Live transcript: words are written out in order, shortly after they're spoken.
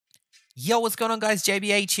Yo, what's going on, guys?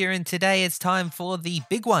 JBH here, and today it's time for the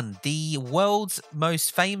big one, the world's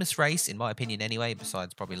most famous race, in my opinion anyway,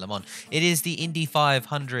 besides probably Le Mans. It is the Indy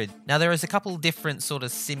 500. Now, there is a couple different sort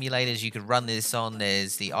of simulators you could run this on.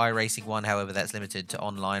 There's the iRacing one, however, that's limited to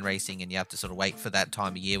online racing, and you have to sort of wait for that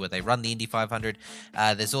time of year where they run the Indy 500.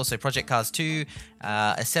 There's also Project Cars 2,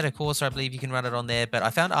 Assetto Corsa, I believe you can run it on there, but I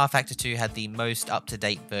found rFactor 2 had the most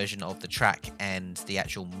up-to-date version of the track and the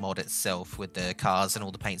actual mod itself with the cars and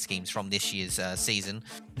all the paint schemes from this year's season.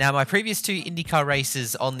 Now, my previous two IndyCar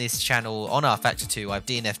races on this channel, on rFactor 2, I've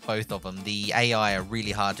DNF'd both of them. The AI are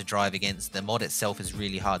really hard to drive against. The mod itself is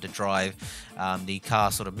really hard to drive. The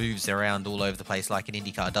car sort of moves around all over the place like an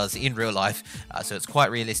IndyCar does in real life, so it's quite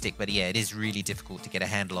realistic, but yeah, it is really difficult to get a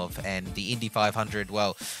handle of. And the Indy 500,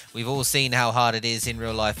 well, we've all seen how hard it is in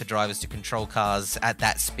real life for drivers to control cars at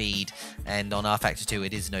that speed, and on rFactor 2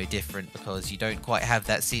 it is no different because you don't quite have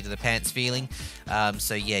that seat of the pants feeling.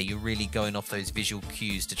 So yeah, you're really going off those visual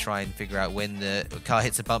cues to try and figure out when the car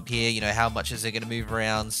hits a bump here, you know, how much is it going to move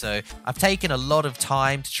around. So I've taken a lot of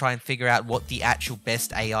time to try and figure out what the actual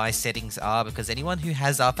best AI settings are, because anyone who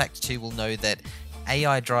has rFactor 2 will know that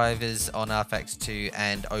AI drivers on rFactor 2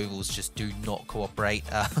 and ovals just do not cooperate.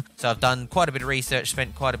 So I've done quite a bit of research,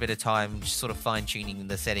 spent quite a bit of time just sort of fine-tuning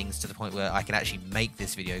the settings to the point where I can actually make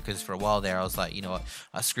this video, because for a while there I was like, you know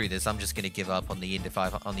what, screw this, I'm just going to give up on the Indy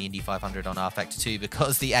 500 on rFactor 2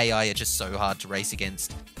 because the AI are just so hard to race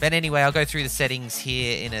against. But anyway, I'll go through the settings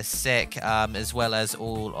here in a sec, as well as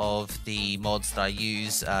all of the mods that I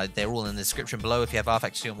use. They're all in the description below if you have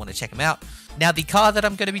rFactor 2 and want to check them out. Now, the car that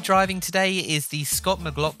I'm going to be driving today is the Scott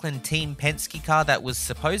McLaughlin Team Penske car that was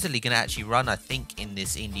supposedly going to actually run, I think, in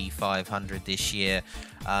this Indy 500 this year.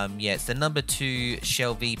 Yeah, it's the number 2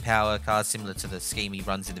 Shell V-Power car, similar to the scheme he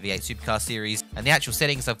runs in the V8 Supercar series. And the actual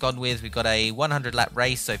settings I've gone with, we've got a 100-lap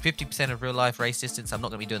race, so 50% of real-life race distance. I'm not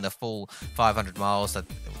going to be doing the full 500 miles. That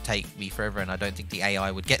would take me forever, and I don't think the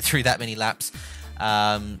AI would get through that many laps.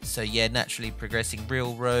 So yeah, naturally progressing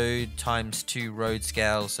real road ×2 road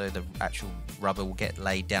scale, so the actual rubber will get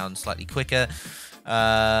laid down slightly quicker.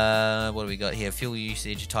 What do we got here? Fuel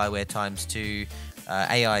usage, tyre wear ×2.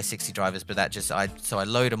 AI 60 drivers, but that just I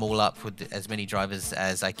load them all up with as many drivers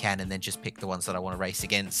as I can, and then just pick the ones that I want to race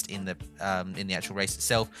against in the actual race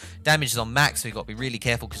itself. Damage is on max, so you've got to be really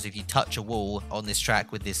careful, because if you touch a wall on this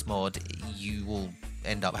track with this mod, you will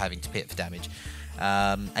end up having to pit for damage.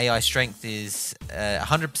 AI strength is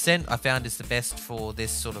 100%. I found is the best for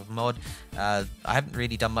this sort of mod. I haven't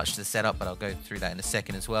really done much to the setup, but I'll go through that in a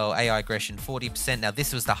second as well. AI aggression 40%. Now,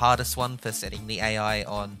 this was the hardest one for setting the AI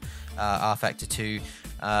on rFactor 2.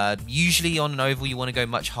 Usually on an oval you want to go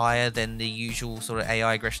much higher than the usual sort of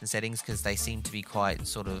AI aggression settings, because they seem to be quite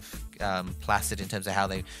sort of placid in terms of how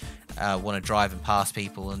they want to drive and pass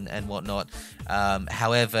people and whatnot.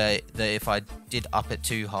 However, if I did up it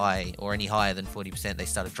too high or any higher than 40%, they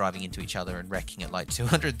started driving into each other and wrecking at like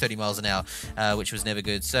 230 miles an hour, which was never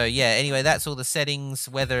good. So yeah, anyway, that's all the settings.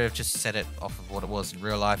 Weather, I've just set it off of what it was in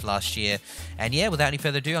real life last year. And yeah, without any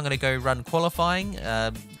further ado, I'm going to go run qualifying.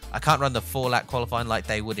 I can't run the 4-lap qualifying like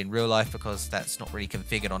they would in real life, because that's not really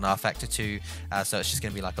configured on rFactor 2, so it's just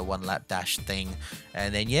going to be like a 1-lap dash thing,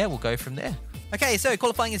 and then yeah, we'll go from there. Okay, so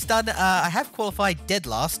qualifying is done. I have qualified dead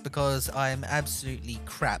last because I'm absolutely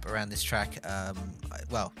crap around this track.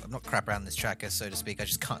 Well, I'm not crap around this track, so to speak. I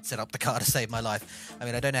just can't set up the car to save my life. I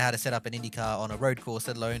mean, I don't know how to set up an IndyCar on a road course,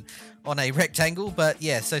 let alone on a rectangle. But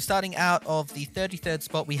yeah, so starting out of the 33rd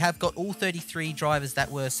spot, we have got all 33 drivers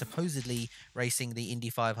that were supposedly racing the Indy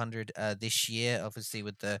 500 this year. Obviously,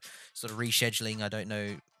 with the sort of rescheduling, I don't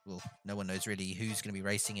know. Well, no one knows really who's going to be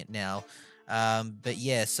racing it now. But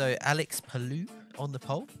yeah, so Alex Palou on the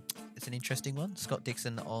pole. It's an interesting one. Scott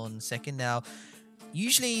Dixon on second. Now,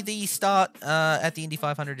 usually the start at the Indy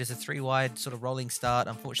 500 is a 3-wide sort of rolling start.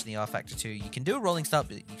 Unfortunately, rFactor 2, you can do a rolling start,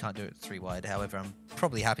 but you can't do it 3-wide. However, I'm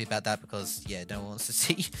probably happy about that, because yeah, no one wants to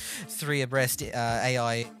see 3 abreast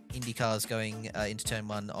AI Indy cars going into turn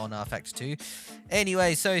 1 on rFactor 2.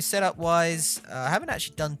 Anyway, so setup wise, I haven't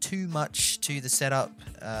actually done too much to the setup.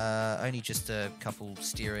 Only just a couple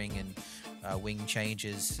steering and wing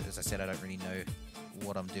changes. As I said, I don't really know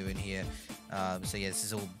what I'm doing here. So yeah, this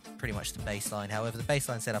is all pretty much the baseline. However, the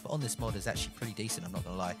baseline setup on this mod is actually pretty decent, I'm not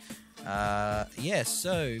gonna lie. Yeah,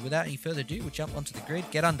 so without any further ado, we'll jump onto the grid,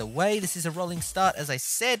 get underway. This is a rolling start, as I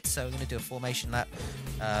said, so we're gonna do a formation lap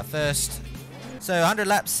first. So 100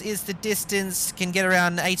 laps is the distance. Can get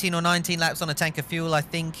around 18 or 19 laps on a tank of fuel, I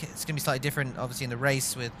think. It's gonna be slightly different, obviously, in the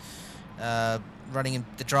race with running in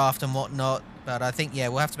the draft and whatnot. But I think, yeah,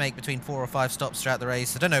 we'll have to make between 4 or 5 stops throughout the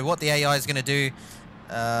race. I don't know what the AI is going to do.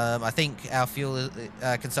 I think our fuel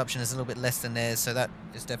consumption is a little bit less than theirs, so that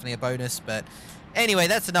is definitely a bonus. But anyway,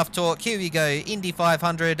 that's enough talk. Here we go. Indy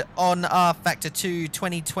 500 on rFactor 2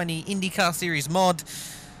 2020 IndyCar Series mod.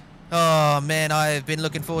 Oh, man, I've been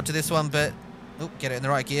looking forward to this one, but... Oh, get it in the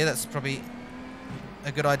right gear. That's probably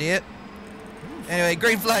a good idea. Anyway,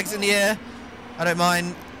 green flags in the air. I don't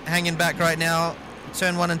mind hanging back right now.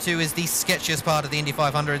 Turn 1 and 2 is the sketchiest part of the Indy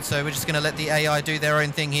 500, so we're just going to let the AI do their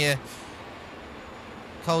own thing here.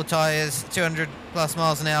 Cold tyres, 200 plus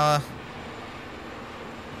miles an hour.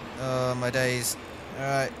 Oh, my days.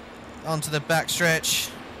 Alright, onto the back stretch.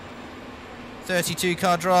 32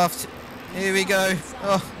 car draft. Here we go.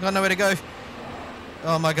 Oh, got nowhere to go.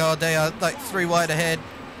 Oh my god, they are like 3 wide ahead.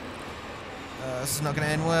 This is not going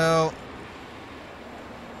to end well.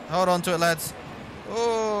 Hold on to it, lads.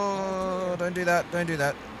 Oh, don't do that, don't do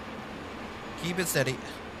that. Keep it steady.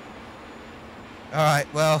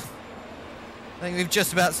 Alright, well, I think we've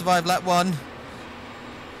just about survived lap 1.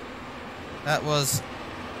 That was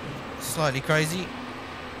slightly crazy.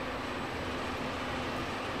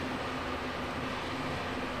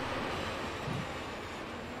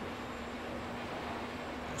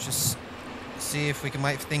 Just see if we can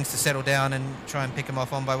wait for things to settle down and try and pick them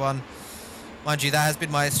off one by one. Mind you, that has been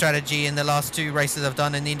my strategy in the last 2 races I've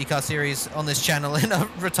done in the IndyCar series on this channel, and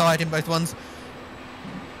I've retired in both ones.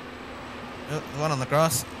 Oh, one on the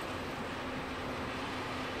grass.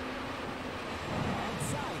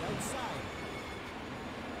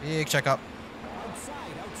 Big check up.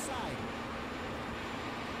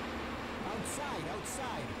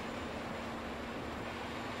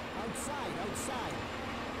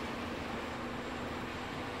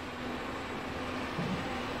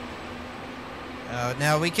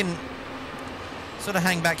 Now we can sort of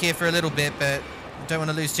hang back here for a little bit, but don't want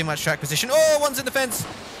to lose too much track position. Oh, one's in the fence.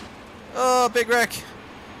 Oh, big wreck.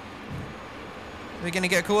 We're going to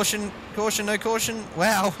get caution. Caution, no caution.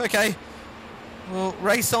 Wow, okay. We'll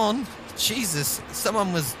race on. Jesus,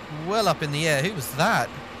 someone was well up in the air. Who was that?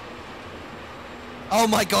 Oh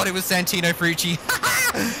my god, it was Santino Ferrucci.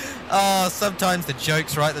 Oh, sometimes the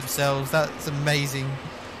jokes write themselves. That's amazing.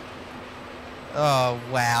 Oh,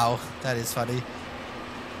 wow. That is funny.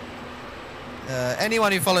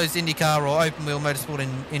 Anyone who follows IndyCar or open wheel motorsport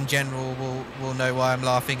in general will know why I'm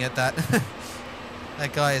laughing at that.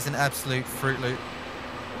 That guy is an absolute Fruit Loop.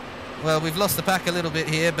 Well, we've lost the pack a little bit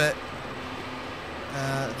here, but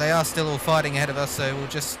they are still all fighting ahead of us, so we'll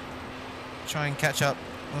just try and catch up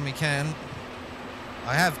when we can.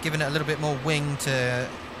 I have given it a little bit more wing to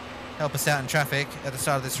help us out in traffic at the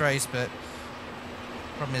start of this race, but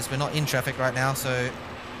the problem is we're not in traffic right now, so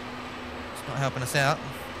it's not helping us out.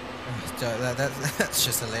 That's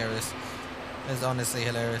just hilarious. That's honestly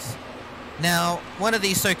hilarious. Now, one of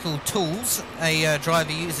these so-called tools a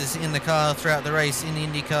driver uses in the car throughout the race in the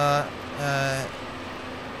IndyCar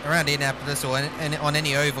around Indianapolis or on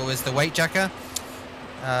any oval is the weight jacker.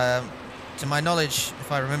 To my knowledge,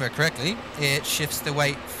 if I remember correctly, it shifts the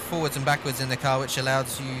weight forwards and backwards in the car, which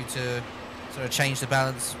allows you to sort of change the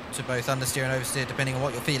balance to both understeer and oversteer depending on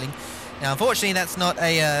what you're feeling. Now, unfortunately, that's not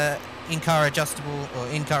a in-car adjustable or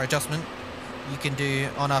in-car adjustment you can do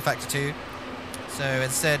on rFactor 2. So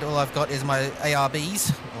instead, all I've got is my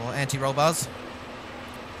ARBs or anti-roll bars.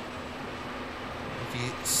 If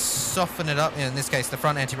you soften it up, in this case the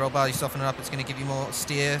front anti-roll bar, you soften it up, it's going to give you more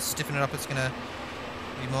steer. Stiffen it up, it's going to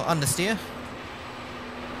give you more understeer.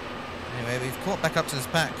 Anyway, we've caught back up to this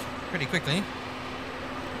pack pretty quickly.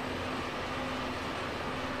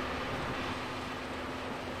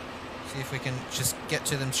 See if we can just get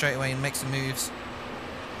to them straight away and make some moves.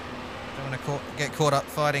 Don't want to get caught up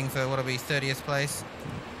fighting for what'll be 30th place.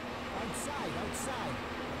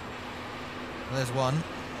 Well, there's one.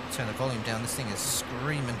 Turn the volume down. This thing is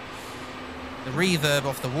screaming. The reverb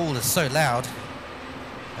off the wall is so loud.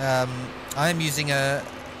 I am using well,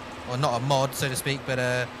 not a mod, so to speak, but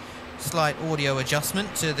a slight audio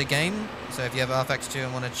adjustment to the game. So if you have rFactor 2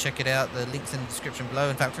 and want to check it out, the link's in the description below.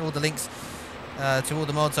 In fact, all the links to all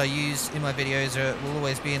the mods I use in my videos will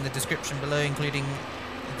always be in the description below, including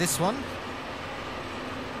this one.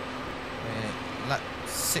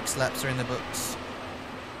 6 laps are in the books.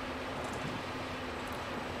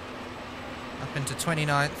 Up into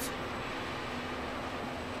 29th.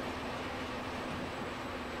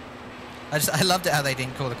 I loved it how they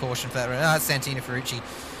didn't call the caution for that. Ah, it's Santino Ferrucci.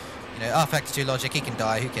 You know, rFactor 2 logic, he can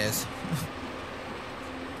die, who cares?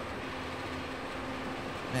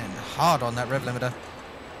 Man, hard on that rev limiter.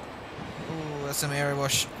 Ooh, that's some air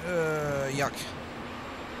wash. Yuck.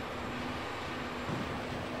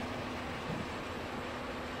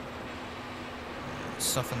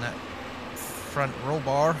 Soften that front roll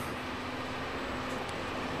bar.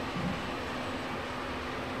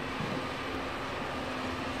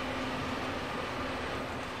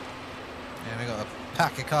 Yeah, we got a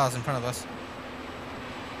pack of cars in front of us.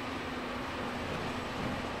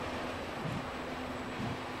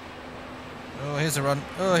 Oh, here's a run.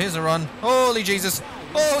 Oh, here's a run. Holy Jesus.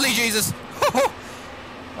 Holy Jesus.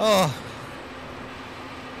 Oh.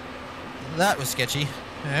 That was sketchy.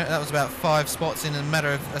 Yeah, that was about 5 spots in a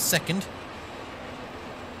matter of a second.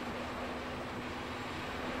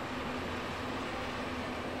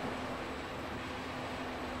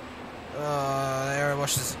 Oh, the aero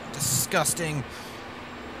wash is disgusting.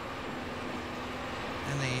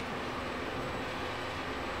 And the...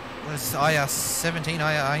 what is this, IR17?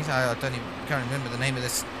 I don't even, can't remember the name of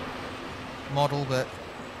this model, but...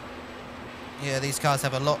 yeah, these cars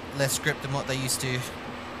have a lot less grip than what they used to.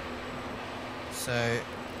 So,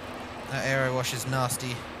 that aero wash is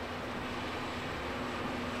nasty.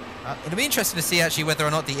 It'll be interesting to see actually whether or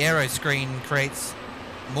not the aero screen creates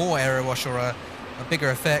more aero wash or a bigger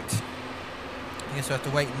effect. I guess we'll have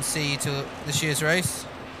to wait and see till this year's race.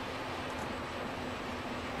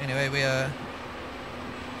 Anyway, we are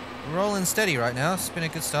rolling steady right now. It's been a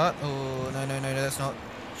good start. Oh, no, that's not.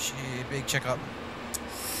 Gee, big checkup.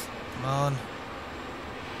 Come on.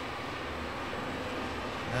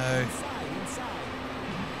 No.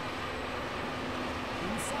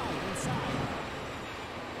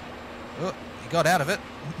 Oh, he got out of it.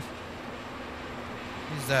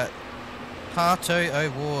 Who's that? Pato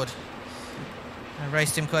O'Ward. I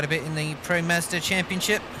raced him quite a bit in the Pro Mazda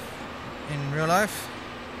Championship in real life.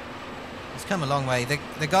 He's come a long way.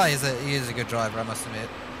 The guy is a good driver, I must admit.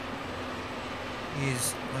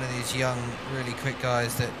 He's one of these young, really quick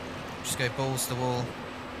guys that just go balls to the wall.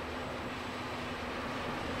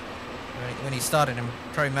 When he started in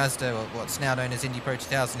Pro Mazda, or what's now known as Indy Pro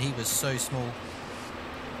 2000, he was so small.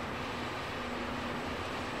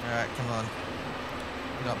 Alright, come on.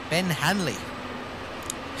 We got Ben Hanley.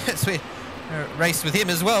 So we raced with him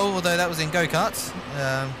as well, although that was in go-karts.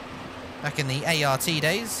 Back in the ART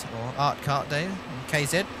days, or Art Kart days, in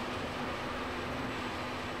KZ.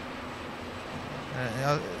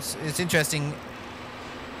 It's interesting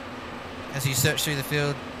as you search through the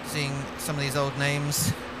field, seeing some of these old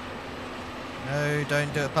names. No,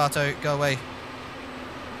 don't do it, Pato. Go away.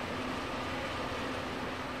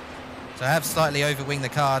 So I have slightly overwinged the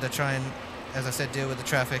car to try and, as I said, deal with the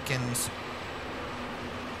traffic, and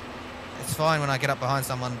it's fine when I get up behind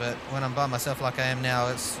someone, but when I'm by myself like I am now,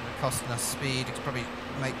 it's costing us speed. It's probably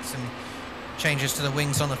make some changes to the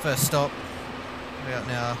wings on the first stop. We're out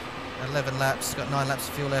now 11 laps, got 9 laps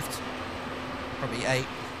of fuel left, probably 8.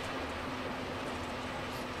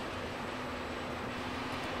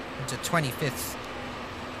 Into 25th,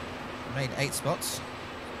 made 8 spots,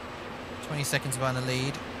 20 seconds behind the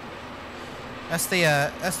lead. That's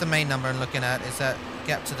the main number I'm looking at, is that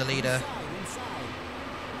gap to the leader.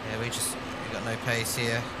 Yeah, we got no pace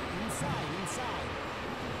here.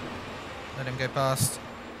 Let him go past.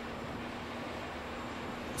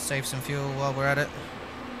 Save some fuel while we're at it.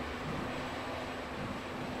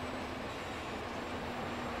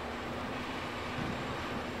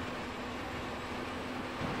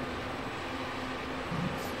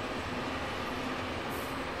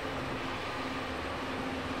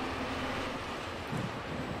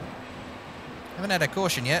 Haven't had a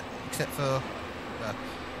caution yet, except for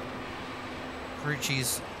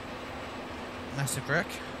Ferrucci's massive wreck.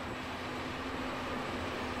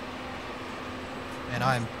 And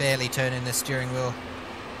I am barely turning this steering wheel.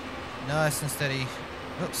 Nice and steady.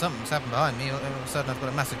 Oh, something's happened behind me. All of a sudden I've got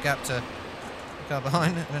a massive gap to the car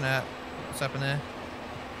behind. I don't know what's happened there.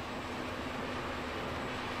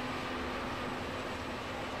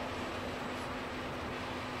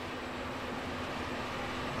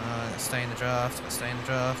 Stay in the draft, stay in the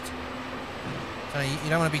draft. So you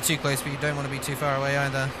don't want to be too close, but you don't want to be too far away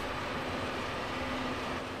either.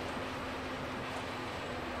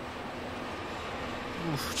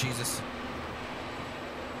 Oof, Jesus.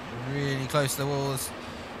 Really close to the walls.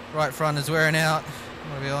 Right front is wearing out.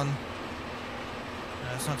 What are we on?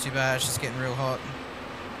 No, it's not too bad, it's just getting real hot.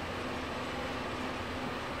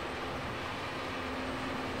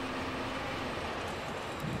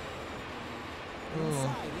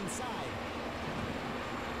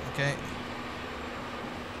 Okay.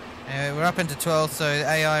 Anyway, we're up into 12th, so the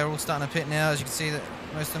AI are all starting to pit now. As you can see, that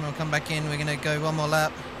most of them will come back in. We're going to go one more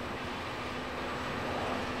lap.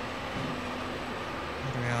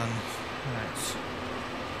 What are we on? Alright.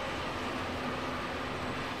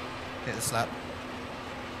 Hit this lap.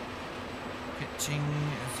 Pitching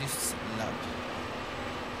this lap.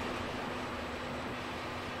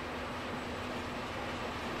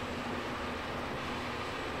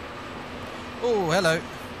 Oh, hello.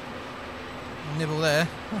 Nibble there.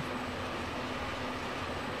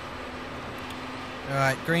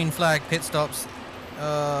 Alright, green flag, pit stops.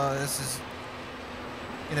 Oh, this is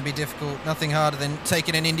going to be difficult. Nothing harder than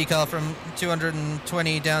taking an Indycar from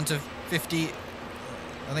 220 down to 50.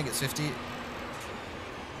 I think it's 50.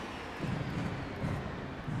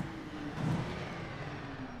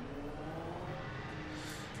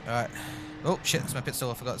 Alright. Oh, shit, that's my pit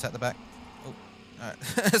stall. I forgot it's at the back. Oh, alright.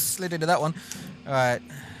 Slid into that one. Alright.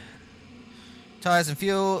 Tyres and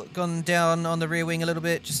fuel gone down on the rear wing a little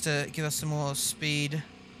bit just to give us some more speed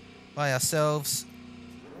by ourselves.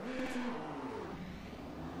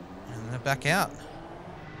 And then back out.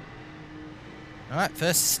 Alright,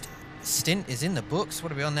 first stint is in the books.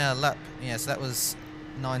 What are we on now? Lap. Yeah, so that was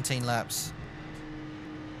 19 laps.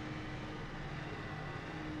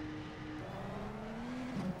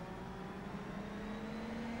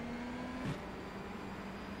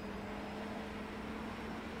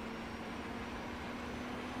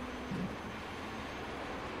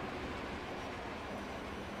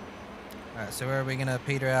 Alright, so where are we going to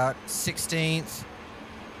peter out? 16th,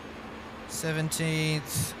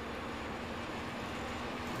 17th.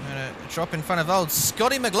 I'm going to drop in front of old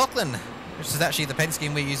Scotty McLaughlin, which is actually the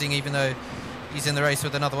Penske we're using, even though he's in the race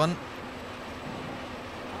with another one.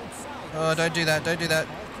 Oh, don't do that, don't do that.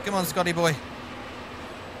 Come on, Scotty boy.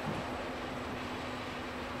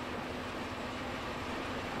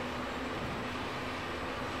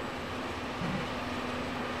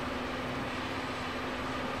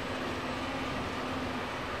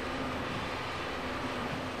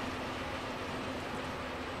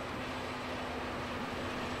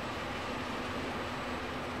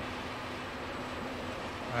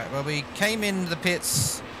 Alright, well, we came in the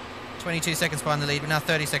pits 22 seconds behind the lead. We're now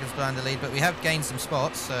 30 seconds behind the lead, but we have gained some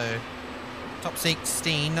spots, so top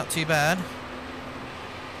 16, not too bad.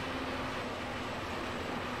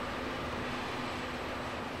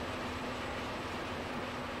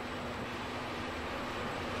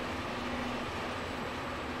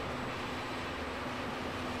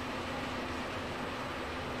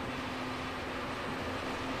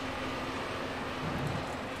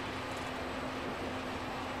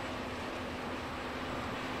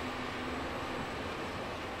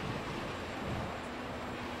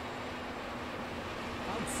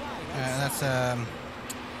 That's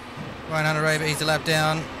Ryan Hunter-Ray, but he's a lap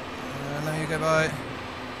down. Let me go by.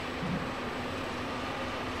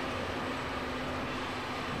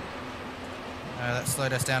 That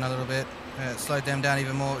slowed us down a little bit. It slowed them down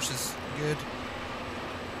even more, which is good.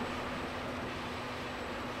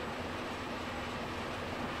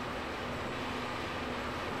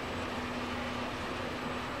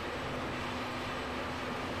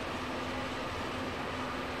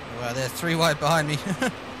 Wow, they're 3 wide behind me.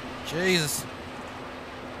 Jesus.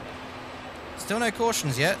 Still no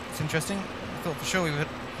cautions yet. It's interesting. I thought for sure we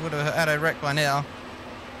would have had a wreck by now.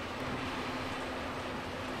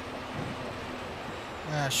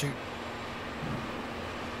 Ah, shoot.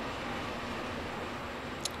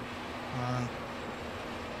 Come on.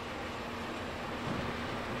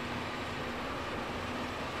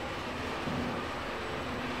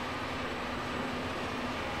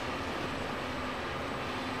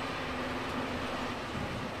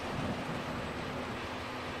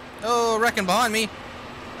 Oh, wrecking behind me.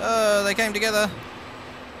 Oh, they came together.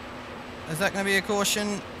 Is that going to be a caution?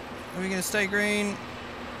 Are we going to stay green?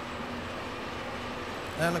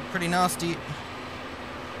 That looked pretty nasty.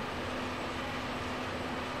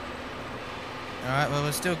 Alright, well,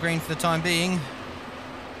 we're still green for the time being.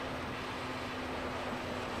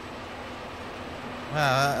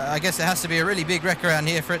 Well, I guess it has to be a really big wreck around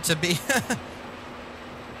here for it to be for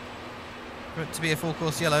it to be a full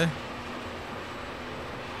course yellow.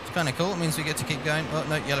 It's kind of cool. It means we get to keep going. Oh,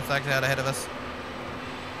 no, yellow flag's out ahead of us.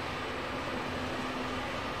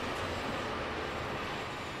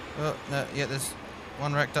 Oh, no, yeah, there's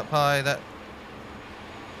one wrecked up high. That's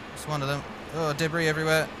one of them. Oh, debris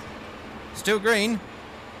everywhere. Still green.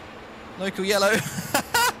 Local yellow.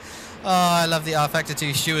 Oh, I love the rFactor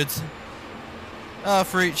 2 stewards. Oh,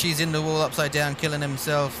 Ferrucci's in the wall upside down, killing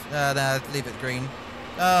himself. Nah, leave it green.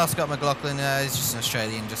 Oh, Scott McLaughlin, he's just an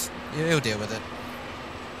Australian. Just he'll deal with it.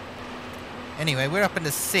 Anyway, we're up into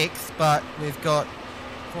 6th, but we've got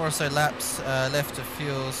 4 or so laps left of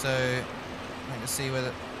fuel, so I'm going to see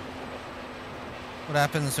what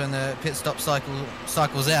happens when the pit stop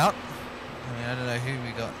cycles out. I mean, I don't know who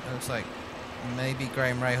we got. It looks like maybe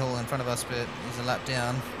Graham Rahal in front of us, but he's a lap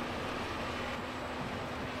down.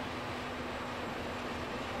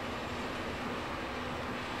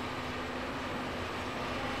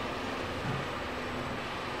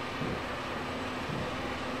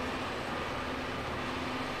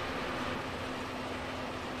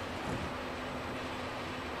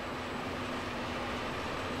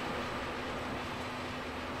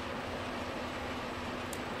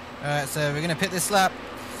 Alright, so we're going to pit this lap.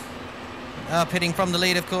 Pitting from the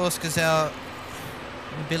lead, of course, because our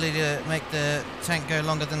ability to make the tank go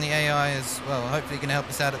longer than the AI is, well, hopefully going to help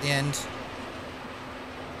us out at the end.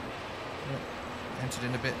 Entered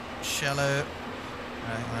in a bit shallow.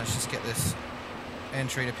 Alright, let's just get this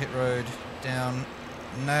entry to pit road down.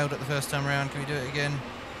 Nailed it the first time around. Can we do it again?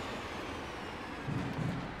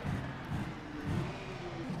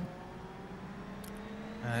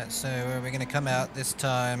 Alright, so where are we going to come out this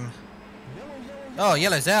time? Oh,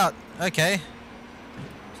 yellow's out. Okay.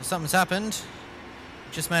 So something's happened.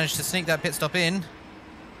 Just managed to sneak that pit stop in.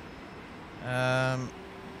 Alright,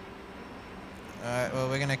 well,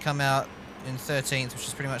 we're going to come out in 13th, which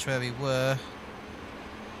is pretty much where we were.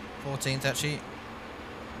 14th, actually.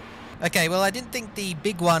 Okay, well, I didn't think the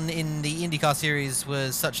big one in the Indycar series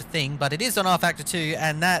was such a thing, but it is on rFactor 2,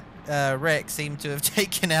 and that wreck seemed to have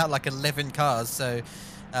taken out like 11 cars, so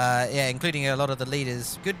yeah, including a lot of the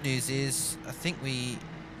leaders. Good news is, I think we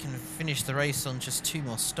can finish the race on just 2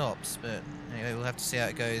 more stops, but anyway, we'll have to see how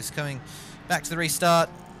it goes. Coming back to the restart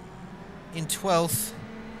in 12th.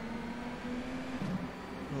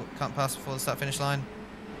 Ooh, can't pass before the start-finish line.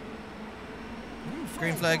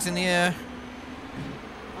 Green flag's in the air.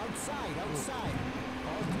 Outside.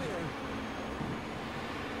 All clear.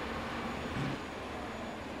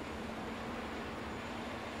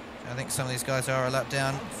 I think some of these guys are a lap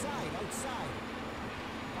down. Outside.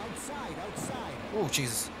 Oh,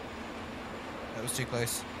 Jesus. That was too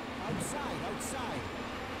close. Outside.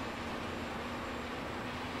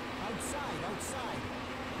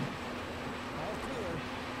 All clear.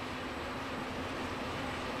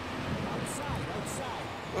 Outside.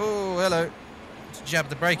 Oh, hello. Just jabbed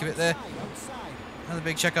the brake a bit there. Outside. Another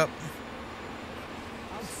big checkup.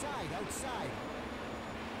 Outside.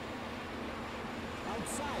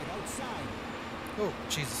 Oh,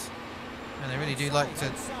 Jesus. And they really do like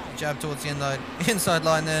to jab towards the inside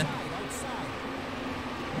line there.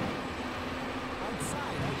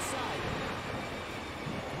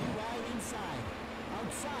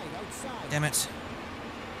 Damn it.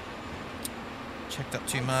 Checked up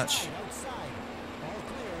too much. All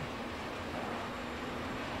clear.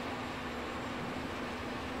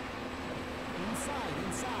 Inside.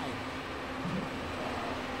 Outside.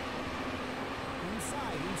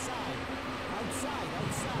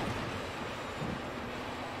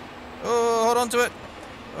 Oh, hold on to it.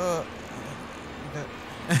 Oh.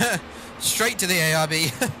 Straight to the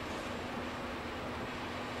ARB.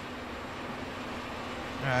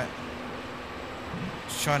 Alright.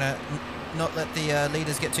 Just trying to not let the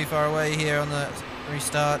leaders get too far away here on the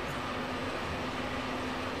restart.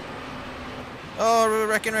 Oh,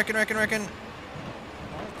 reckon. All clear.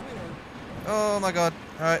 Oh my god.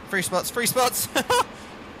 Alright, free spots.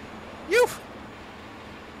 You.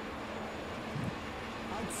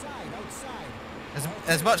 Outside.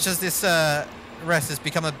 As much as this race has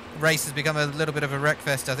become a little bit of a wreck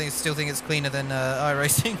fest, I still think it's cleaner than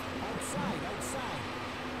iRacing. Outside.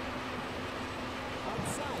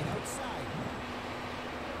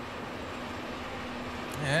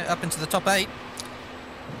 Yeah, up into the top 8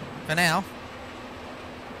 for now.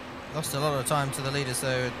 Lost a lot of time to the leaders,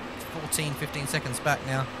 so 14-15 seconds back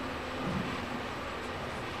now.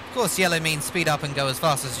 Of course, yellow means speed up and go as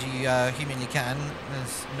fast as you humanly can,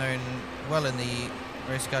 as known well in the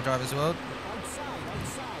race car drivers world. Outside.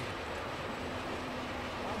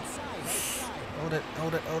 Hold it.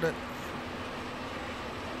 Outside.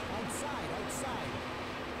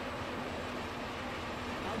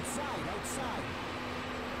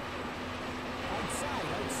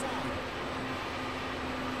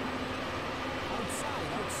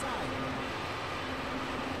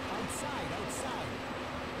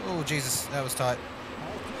 Oh, Jesus, that was tight.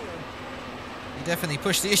 All clear. You definitely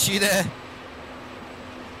pushed the issue there.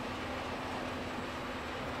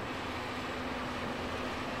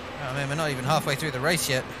 Oh man, we're not even halfway through the race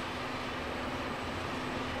yet.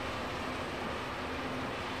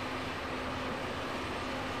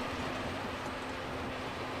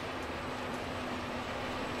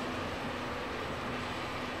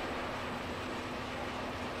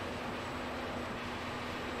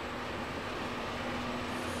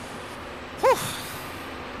 Whew.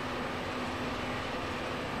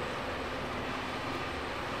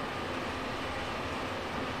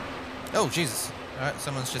 Oh, Jesus. Alright,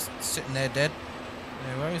 someone's just sitting there dead.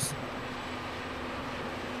 No worries.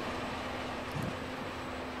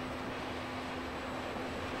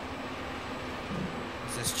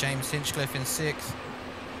 This is James Hinchcliffe in 6th.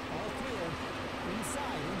 All clear.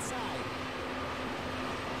 Inside.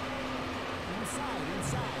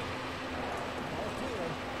 All clear.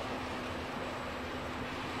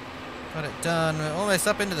 Got it done. We're almost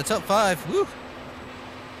up into the top 5. Woo!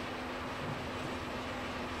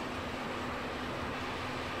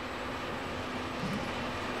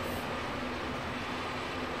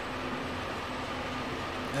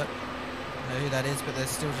 Yep. I don't know who that is, but they're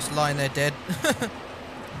still just lying there dead.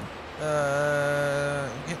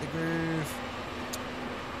 Hit the groove.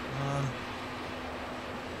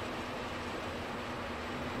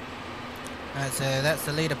 Alright, so that's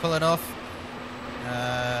the leader pulling off.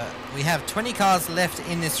 We have 20 cars left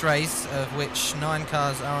in this race, of which 9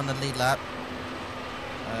 cars are on the lead lap.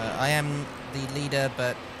 I am the leader,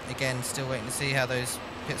 but again, still waiting to see how those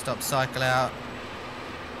pit stops cycle out.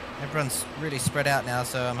 Everyone's really spread out now,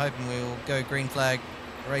 so I'm hoping we'll go green flag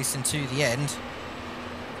racing to the end.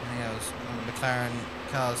 I think that was one of the McLaren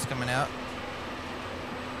cars coming out.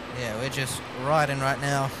 Yeah, we're just riding right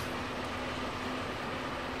now.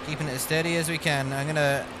 Keeping it as steady as we can. I'm going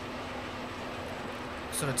to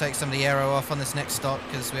sort of take some of the aero off on this next stop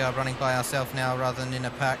because we are running by ourselves now rather than in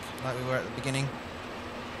a pack like we were at the beginning.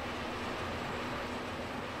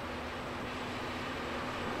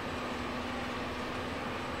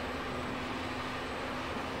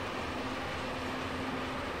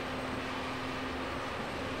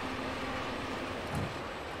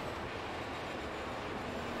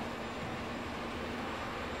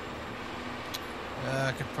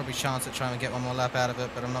 I could probably chance at trying to get one more lap out of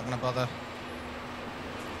it, but I'm not going to bother.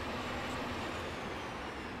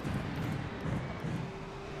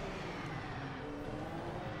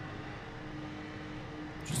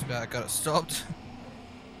 Just about got it stopped.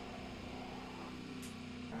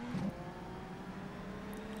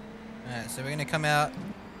 Alright, so we're going to come out.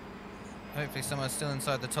 Hopefully someone's still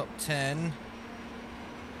inside the top 10.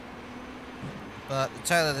 But the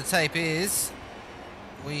tail of the tape is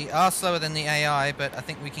we are slower than the AI, but I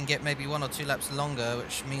think we can get maybe 1 or 2 laps longer,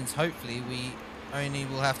 which means hopefully we only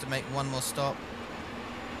will have to make one more stop.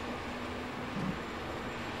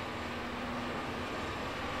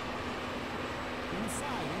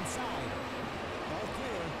 Inside. All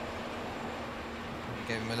clear. We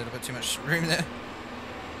gave him a little bit too much room there.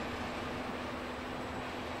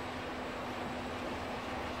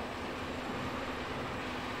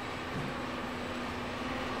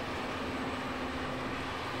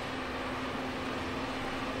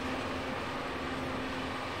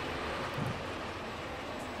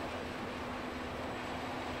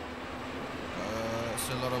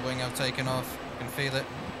 A lot of wing I've taken off. I can feel it.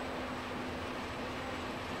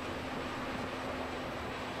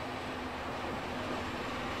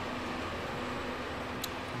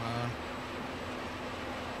 Come on.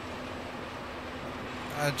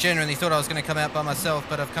 I genuinely thought I was going to come out by myself,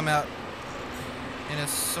 but I've come out in a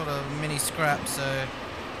sort of mini scrap, so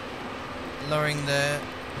lowering the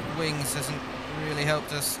wings hasn't really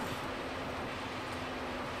helped us.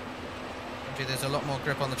 There's a lot more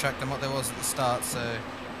grip on the track than what there was at the start, so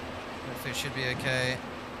hopefully it should be okay.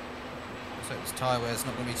 So it's tyre wear, it's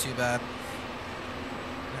not going to be too bad.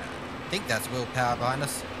 I think that's willpower behind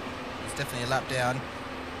us. It's definitely a lap down.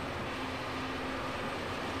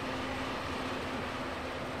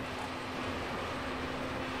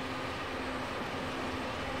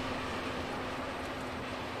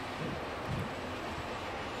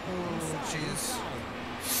 Oh, jeez.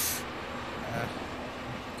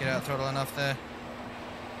 Get out throttle enough there.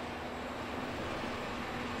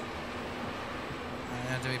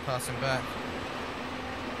 And do we pass him back?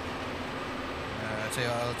 I tell you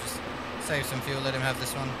what, I'll just save some fuel, let him have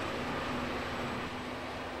this one.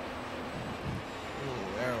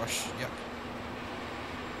 Ooh, air wash, yuck.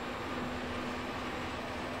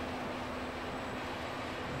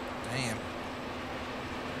 Damn.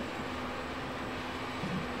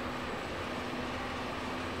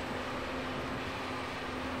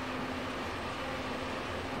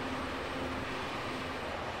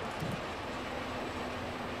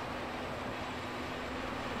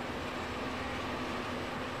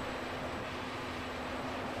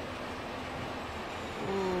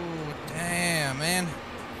 Man, a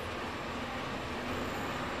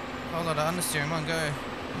whole lot of understeer in one go.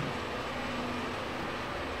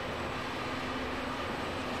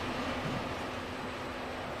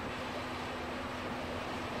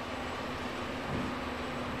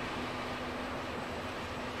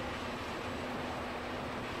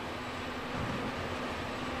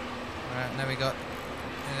 Alright, now we got,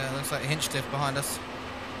 yeah, looks like a hinge diff behind us.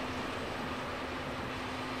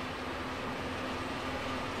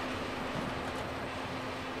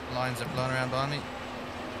 Lines are blown around behind me.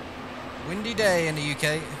 Windy day in the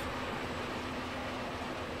UK.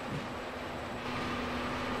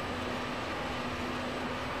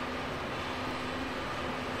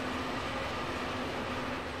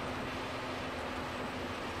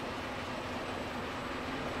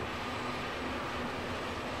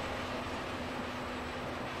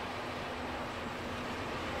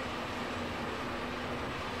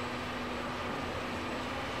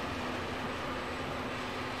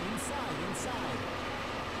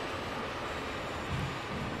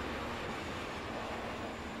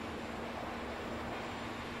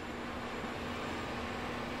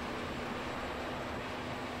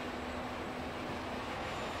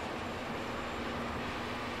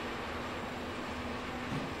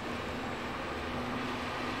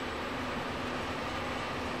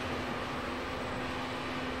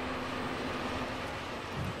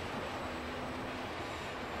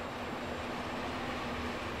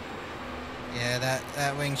 Yeah,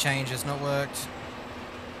 that wing change has not worked.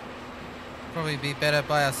 Probably be better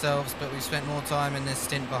by ourselves, but we've spent more time in this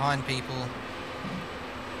stint behind people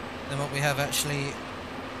than what we have actually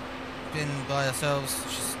been by ourselves.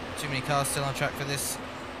 Just too many cars still on track for this.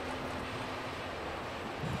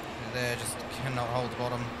 There, just cannot hold the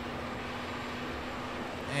bottom.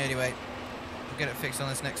 Anyway, we'll get it fixed on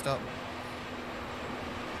this next stop.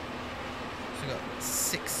 So we've got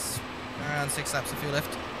around 6 laps of fuel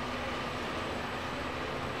left.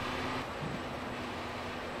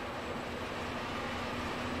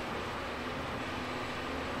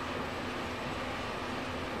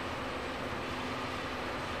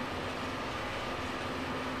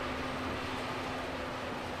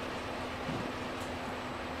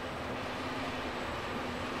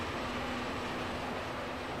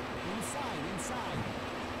 Inside.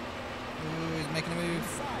 Ooh, he's making a move.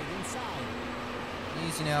 Inside.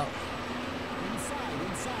 Easy now.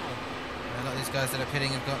 Inside. A lot of these guys that are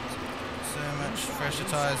pitting have got so much fresher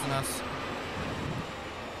tyres than us.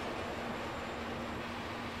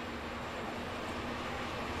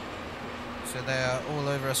 So they are all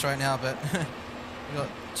over us right now, but we've got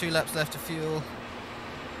 2 laps left of fuel.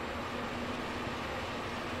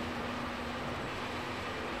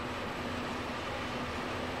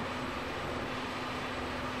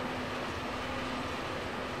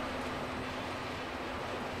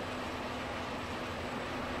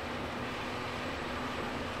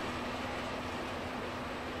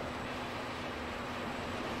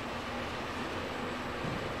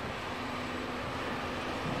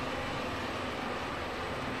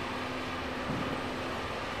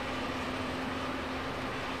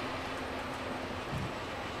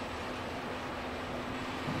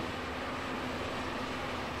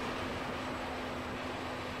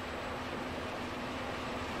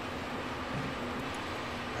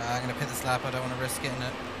 I'm going to pit this lap, I don't want to risk getting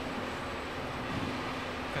it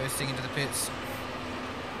coasting into the pits.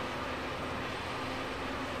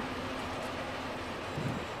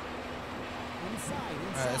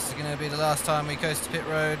 Alright, this is going to be the last time we coast to pit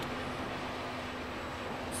road.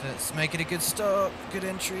 So let's make it a good start, good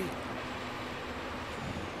entry.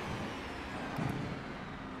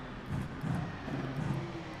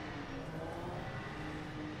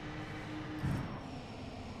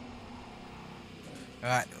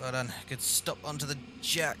 Alright, well done. Good stop onto the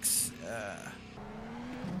jacks.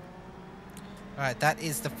 Alright, that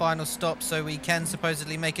is the final stop, so we can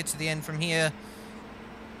supposedly make it to the end from here.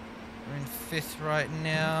 We're in 5th right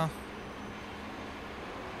now.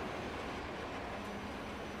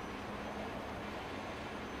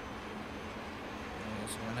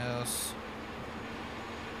 There's one else.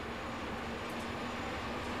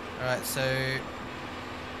 Alright, so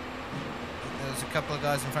there's a couple of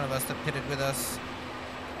guys in front of us that pitted with us.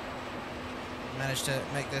 Managed to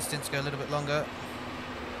make their stints go a little bit longer.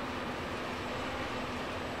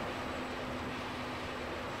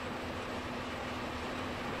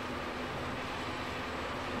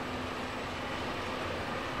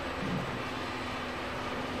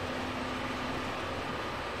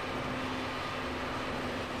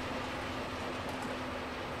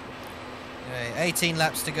 Okay, 18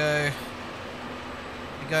 laps to go.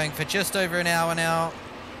 We're going for just over an hour now.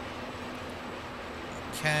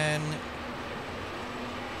 Can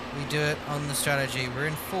we do it on the strategy? We're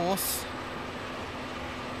in 4th.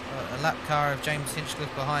 Got a lap car of James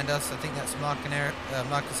Hinchcliffe behind us. I think that's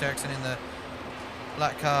Marcus Ericsson in the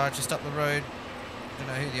black car just up the road. Don't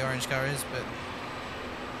know who the orange car is, but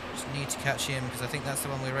just need to catch him because I think that's the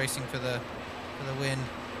one we're racing for the win.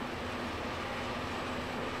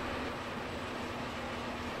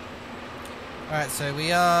 Alright, so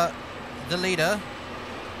we are the leader.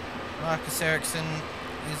 Marcus Ericsson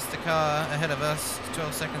is the car ahead of us,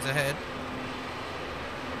 12 seconds ahead.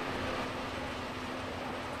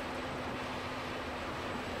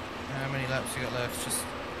 How many laps we got left? Just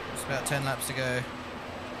about 10 laps to go.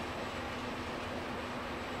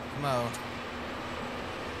 Come on. Let's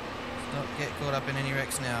not get caught up in any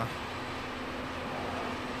wrecks now.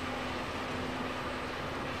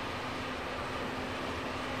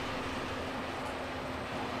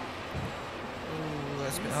 Ooh,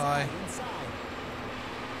 that's a bit high. Inside.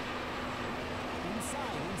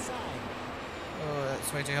 Oh,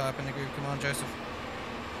 that's way too high up in the groove. Come on, Joseph.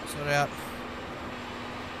 Sort it out.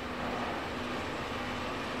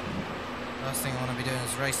 Last thing I want to be doing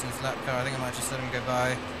is racing this lap car. I think I might just let him go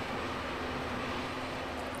by.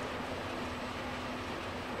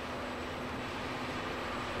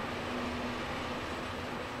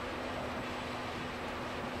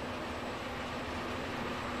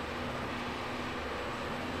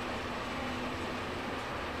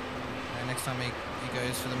 next time he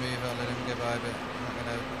goes for the move, I'll let him go by, but I'm not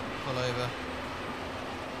going to pull over.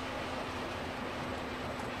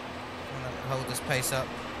 I'm going to hold this pace up.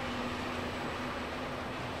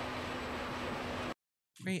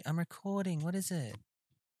 I'm recording. What is it?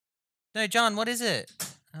 No, John, what is it?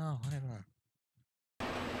 Oh, whatever.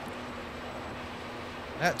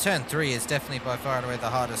 That turn 3 is definitely by far and away the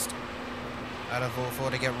hardest out of all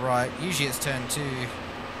 4 to get right. Usually it's turn 2.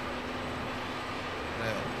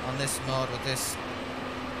 On this mod with this,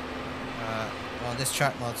 on this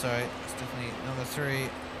track mod, sorry, it's definitely number 3.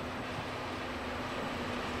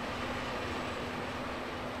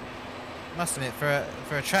 Must admit,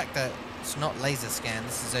 for a track that's not laser scan,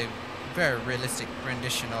 this is a very realistic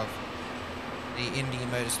rendition of the Indy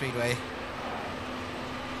Motor Speedway.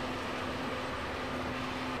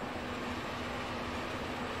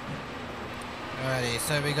 Alrighty,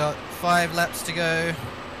 so we got 5 laps to go.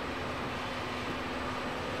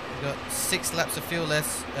 We've got 6 laps of fuel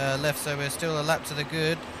left, so we're still a lap to the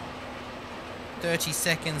good. 30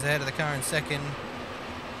 seconds ahead of the car in second.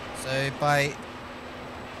 So by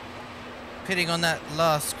pitting on that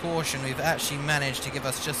last caution, we've actually managed to give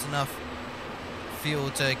us just enough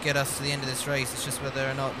fuel to get us to the end of this race. It's just whether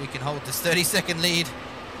or not we can hold this 30-second lead.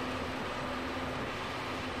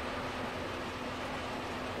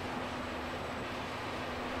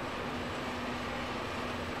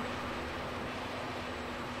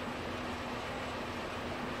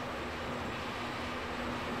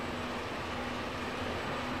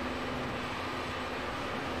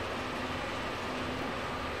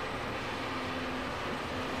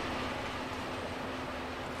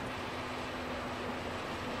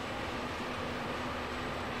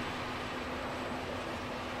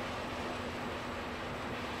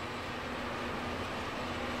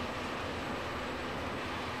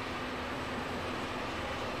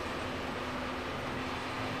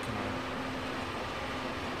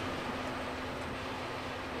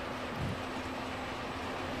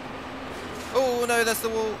 Oh no, that's the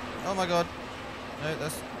wall. Oh my god. No,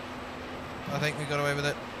 that's... I think we got away with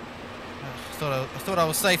it. I thought I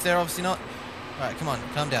was safe there, obviously not. Alright, come on,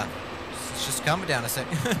 calm down. Just calm it down a sec.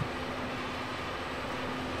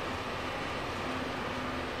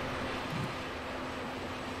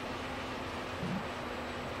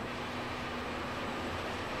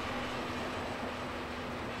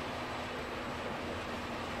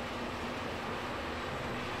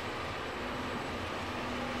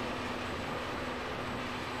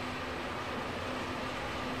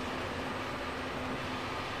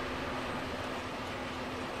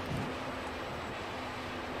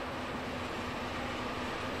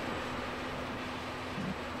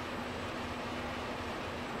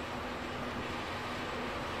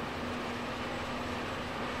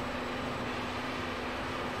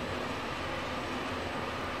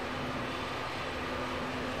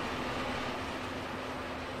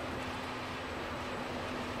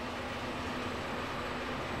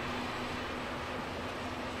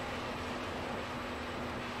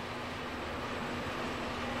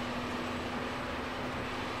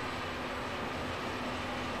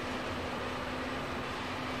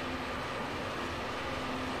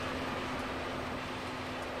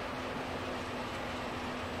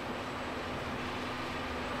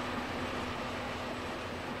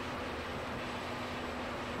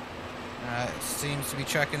 Seems to be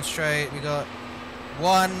tracking straight. We got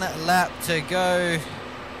 1 lap to go.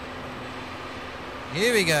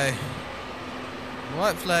 Here we go.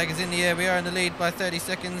 White flag is in the air. We are in the lead by 30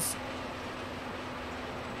 seconds.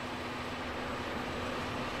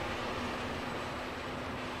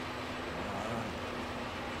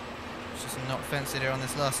 It's just not fancy there on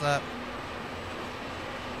this last lap.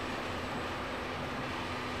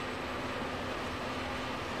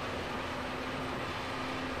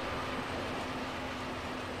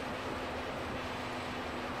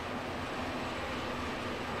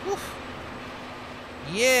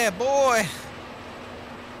 Yeah, boy!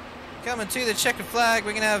 Coming to the checkered flag,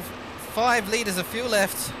 we're going to have 5 litres of fuel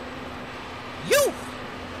left. You!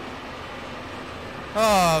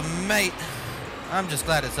 Oh, mate. I'm just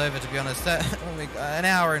glad it's over, to be honest. An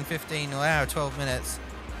hour and 15 or hour 12 minutes.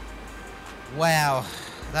 Wow.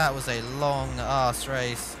 That was a long-ass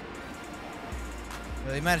race.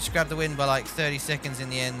 But we managed to grab the win by like 30 seconds in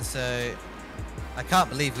the end, so I can't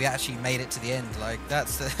believe we actually made it to the end. Like,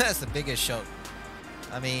 that's the biggest shock.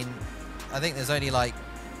 I mean, I think there's only like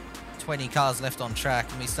 20 cars left on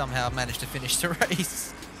track and we somehow managed to finish the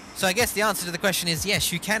race. So I guess the answer to the question is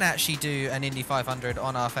yes, you can actually do an Indy 500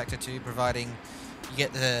 on rFactor 2, providing you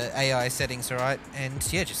get the AI settings right, and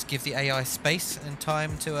yeah, just give the AI space and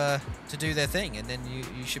time to do their thing, and then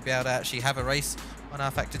you should be able to actually have a race on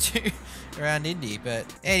rFactor 2 around Indy. But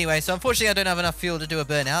anyway, so unfortunately I don't have enough fuel to do a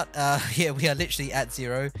burnout. Yeah, we are literally at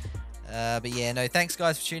 0. But yeah, no, thanks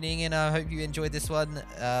guys for tuning in. I hope you enjoyed this one.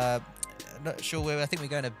 I'm not sure where. I think we're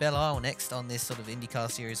going to Belle Isle next on this sort of IndyCar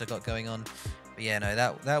series I got going on. But yeah, no,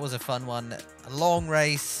 that was a fun one. A long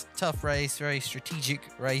race, tough race, very strategic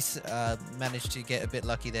race. Managed to get a bit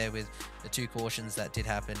lucky there with the 2 cautions that did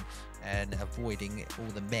happen and avoiding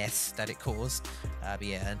all the mess that it caused. But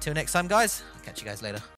yeah, until next time, guys, I'll catch you guys later.